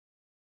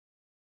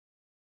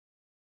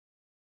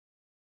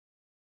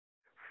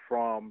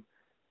from,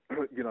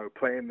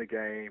 playing the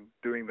game,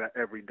 doing that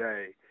every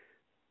day,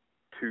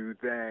 to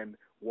then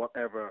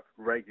whatever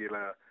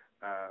regular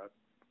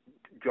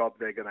job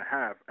they're going to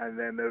have. And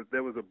then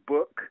there was a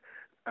book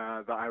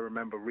that I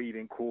remember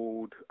reading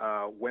called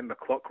When the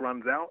Clock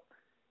Runs Out,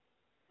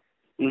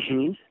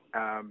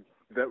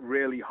 that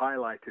really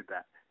highlighted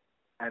that.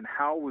 And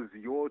how was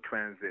your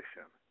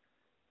transition?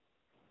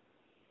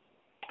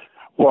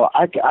 Well,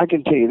 I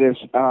can tell you this.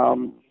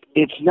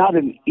 It's not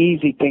an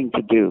easy thing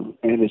to do.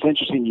 And it's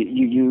interesting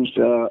you used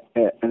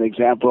an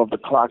example of the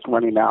clock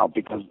running out,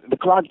 because the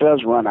clock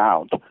does run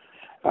out.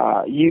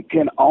 You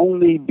can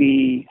only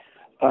be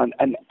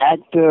an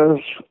active,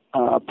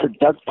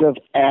 productive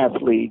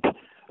athlete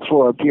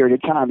for a period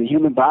of time. The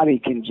human body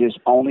can just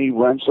only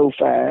run so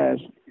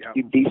fast,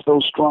 be so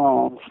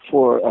strong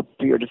for a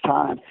period of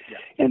time,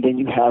 and then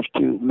you have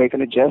to make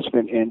an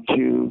adjustment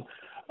into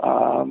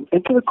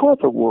the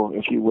corporate world,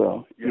 if you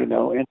will,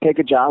 and take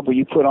a job where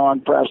you put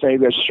on perhaps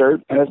a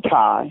shirt and a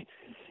tie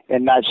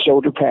and not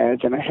shoulder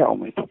pads and a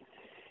helmet.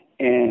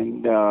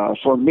 And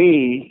for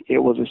me, it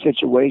was a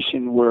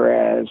situation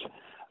whereas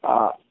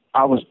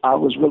I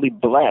was really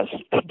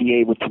blessed to be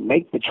able to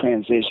make the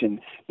transition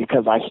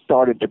because I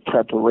started the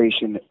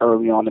preparation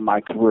early on in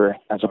my career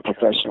as a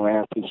professional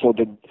athlete. So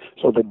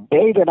the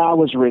day that I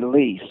was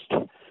released,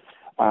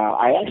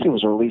 I actually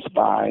was released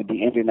by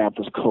the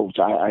Indianapolis Colts.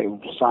 I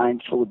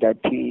signed for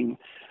that team,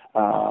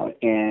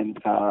 and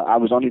I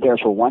was only there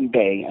for one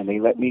day, and they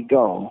let me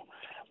go.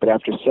 But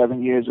after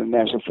 7 years in the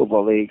National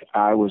Football League,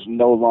 I was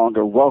no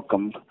longer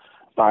welcomed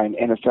by an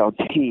NFL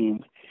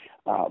team.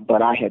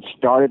 But I had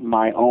started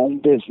my own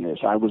business.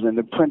 I was in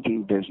the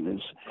printing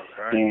business.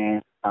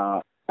 And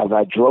as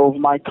I drove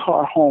my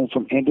car home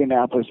from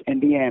Indianapolis,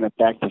 Indiana,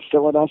 back to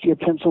Philadelphia,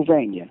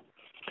 Pennsylvania,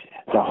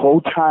 the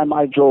whole time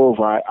I drove,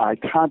 I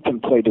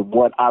contemplated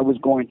what I was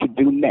going to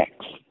do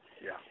next.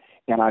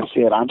 And I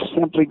said, I'm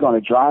simply going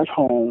to drive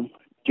home,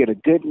 get a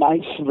good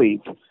night's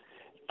sleep,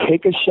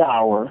 take a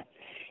shower,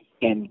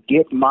 and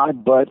get my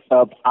butt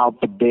up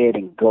out the bed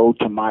and go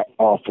to my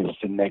office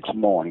the next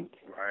morning.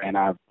 And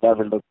I've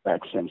never looked back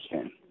since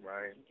then.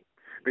 Right.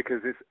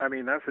 Because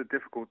that's a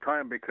difficult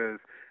time, because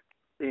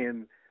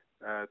in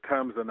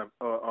terms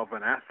of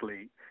an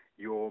athlete,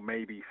 you're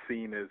maybe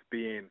seen as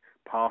being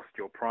past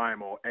your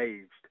prime or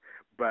aged,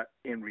 but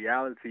in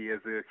reality, as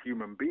a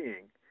human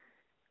being,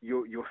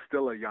 you're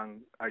still a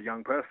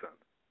young person.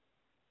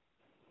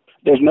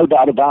 There's no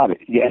doubt about it.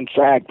 Yeah, in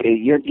fact,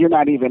 you're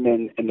not even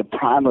in the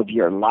prime of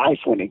your life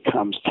when it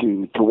comes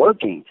to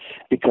working,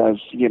 because,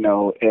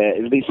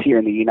 at least here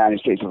in the United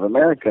States of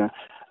America,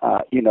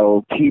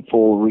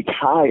 people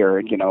retire,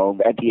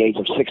 at the age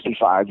of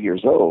 65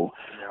 years old.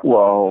 Yeah.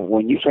 Well,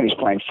 when you finish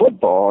playing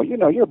football,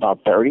 you're about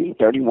 30,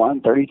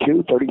 31,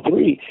 32,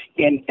 33.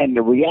 And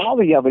the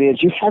reality of it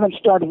is you haven't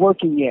started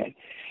working yet.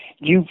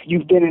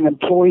 You've been an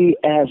employee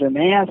as an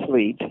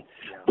athlete,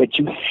 but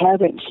you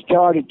haven't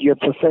started your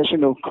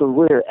professional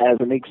career as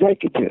an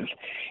executive.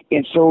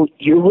 And so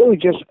you're really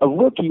just a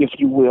rookie, if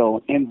you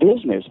will, in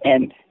business.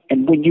 And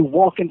when you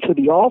walk into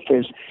the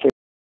office,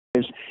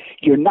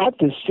 you're not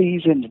the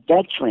seasoned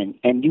veteran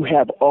and you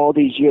have all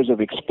these years of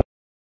experience.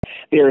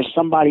 There is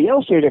somebody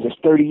else there that is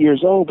 30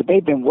 years old, but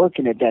they've been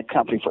working at that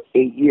company for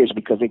 8 years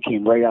because they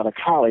came right out of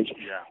college.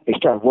 They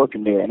started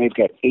working there, and they've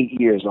got 8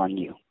 years on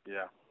you.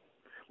 Yeah.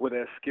 Were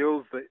there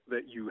skills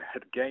that you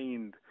had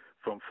gained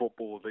from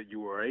football that you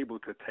were able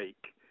to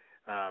take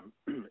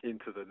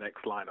into the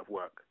next line of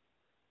work?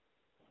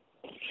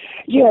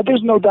 Yeah,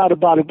 there's no doubt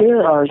about it.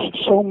 There are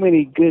so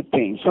many good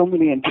things, so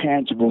many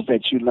intangibles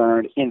that you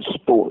learn in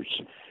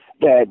sports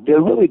that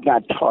they're really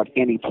not taught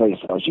anyplace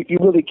else. You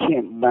really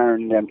can't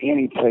learn them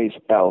anyplace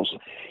else.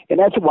 And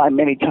that's why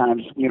many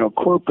times,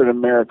 corporate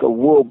America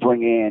will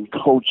bring in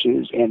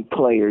coaches and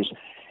players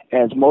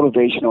as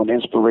motivational and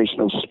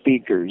inspirational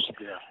speakers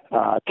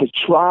to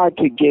try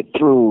to get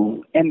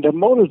through and to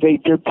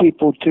motivate their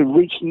people to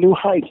reach new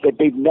heights that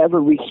they've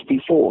never reached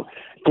before,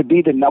 to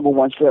be the number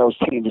one sales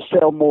team, to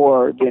sell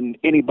more than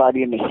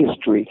anybody in the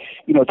history,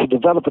 to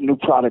develop a new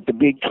product, to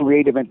be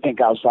creative and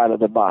think outside of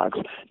the box,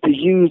 to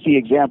use the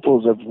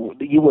examples of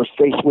you were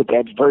faced with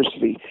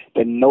adversity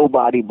that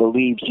nobody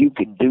believes you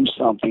could do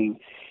something,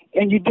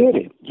 and you did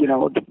it.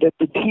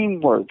 The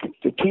teamwork,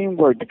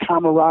 the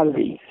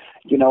camaraderie,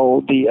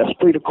 the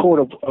esprit de corps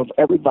of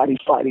everybody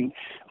fighting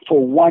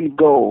for one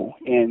goal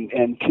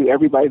and to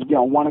everybody to be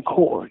on one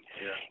accord.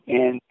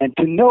 And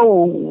to know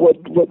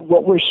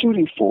what we're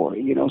shooting for.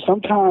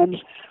 Sometimes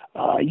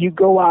you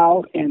go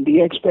out and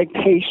the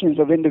expectations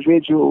of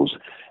individuals,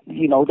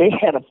 they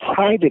had a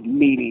private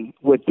meeting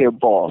with their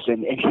boss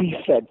and he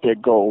set their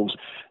goals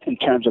in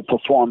terms of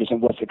performance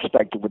and what's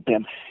expected with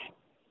them.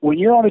 When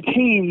you're on a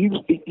team,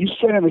 you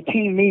sit in a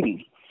team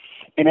meeting.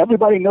 And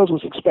everybody knows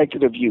what's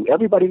expected of you.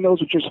 Everybody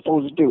knows what you're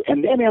supposed to do.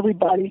 And then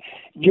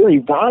you're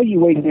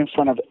evaluated in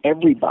front of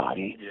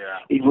everybody.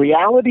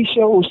 Reality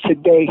shows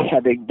today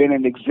have been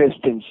in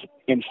existence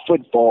in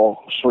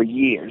football for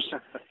years.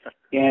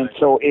 And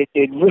so it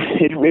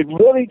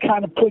really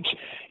kind of puts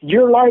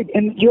your life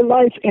in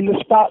the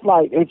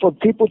spotlight, and for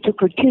people to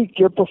critique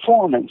your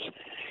performance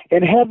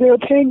and have their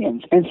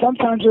opinions. And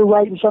sometimes they're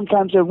right and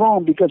sometimes they're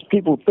wrong, because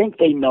people think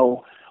they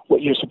know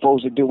what you're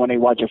supposed to do when they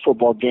watch a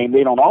football game.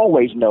 They don't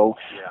always know,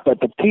 but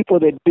the people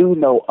that do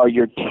know are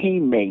your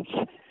teammates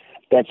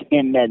that's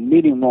in that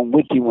meeting room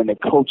with you when the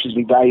coach is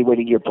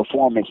evaluating your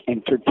performance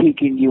and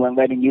critiquing you and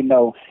letting you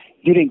know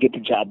you didn't get the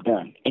job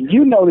done. And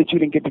you know that you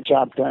didn't get the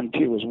job done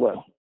too as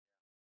well.